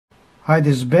Hi,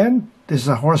 this is Ben. This is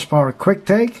a horsepower quick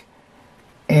take,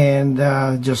 and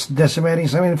just decimating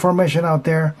some information out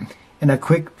there in a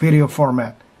quick video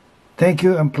format. Thank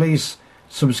you, and please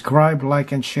subscribe,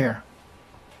 like, and share.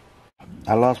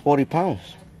 I lost 40 pounds.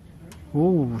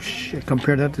 Oh shit!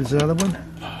 Compare that to the other one.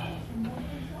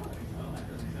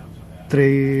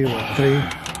 Three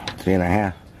and a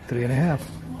half. 3.5.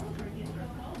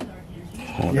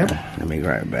 Hold on. Let me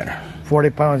grab it better. 40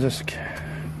 pounds is...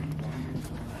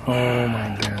 Oh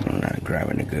my God. I'm not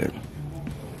grabbing it good.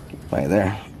 Right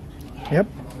there. Yep.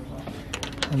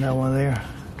 And that one there.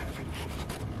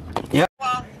 Yep.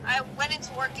 Well, I went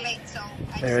into work late, so...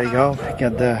 There you go.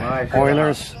 Got the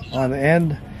oilers on the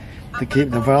end to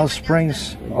keep the valve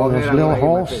springs, all those little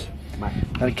holes.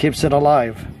 That keeps it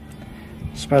alive,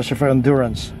 especially for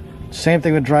endurance. Same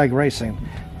thing with drag racing.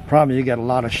 Problem, you get a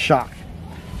lot of shock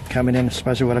coming in,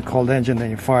 especially with a cold engine,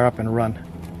 then you fire up and run.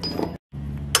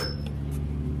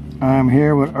 I'm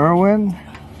here with Erwin.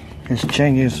 He's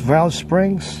changing his valve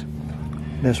springs.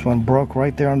 This one broke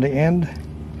right there on the end.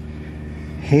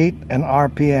 Heat and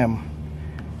RPM.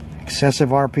 Excessive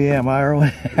RPM, huh,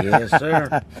 Erwin? Yes,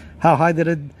 sir. How high did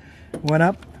it went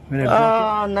up?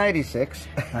 96.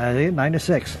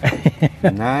 96.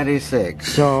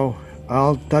 96. So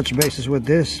I'll touch bases with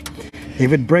this.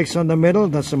 If it breaks on the middle,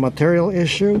 that's a material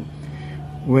issue.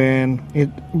 When it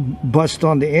busts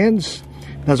on the ends,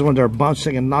 that's when they're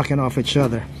bouncing and knocking off each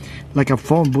other. Like a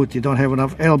phone booth, you don't have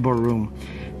enough elbow room.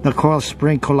 The coil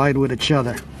spring collide with each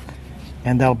other,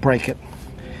 and they'll break it.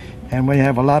 And when you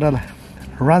have a lot of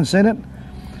runs in it,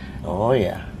 oh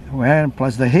yeah, and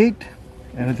plus the heat,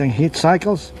 anything heat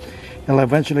cycles, it'll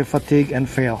eventually fatigue and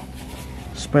fail,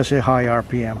 especially high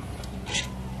RPM.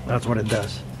 That's what it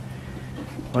does.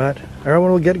 But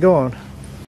everyone will get going.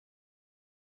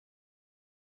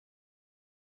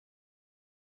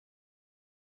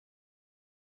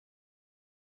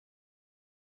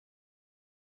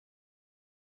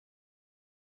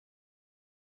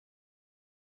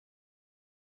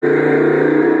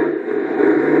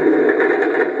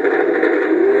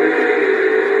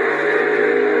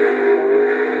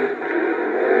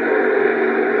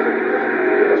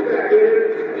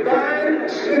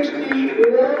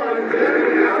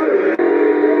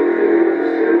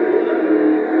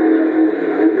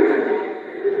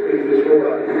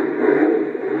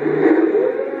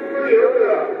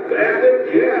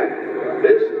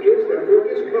 This is the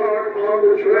quickest car on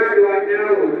the track right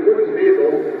now, the quickest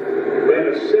vehicle. Ran a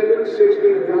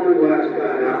 7:61 last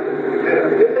time out. Had a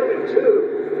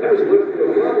 52. That was lifting the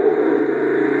level.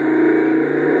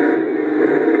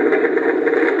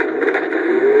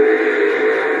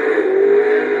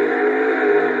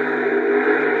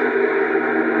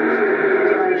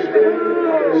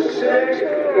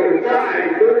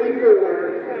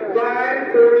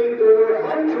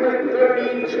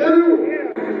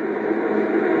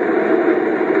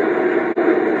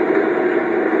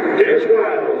 There's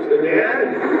Wiles, the dad.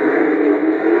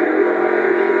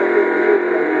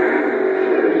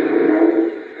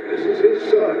 This is his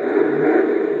son.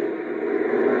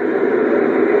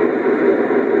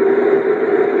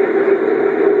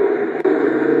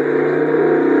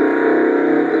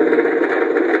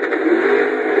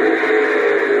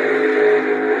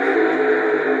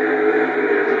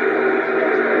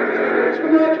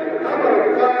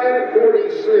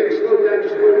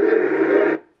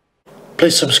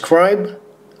 Please subscribe,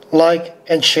 like,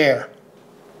 and share.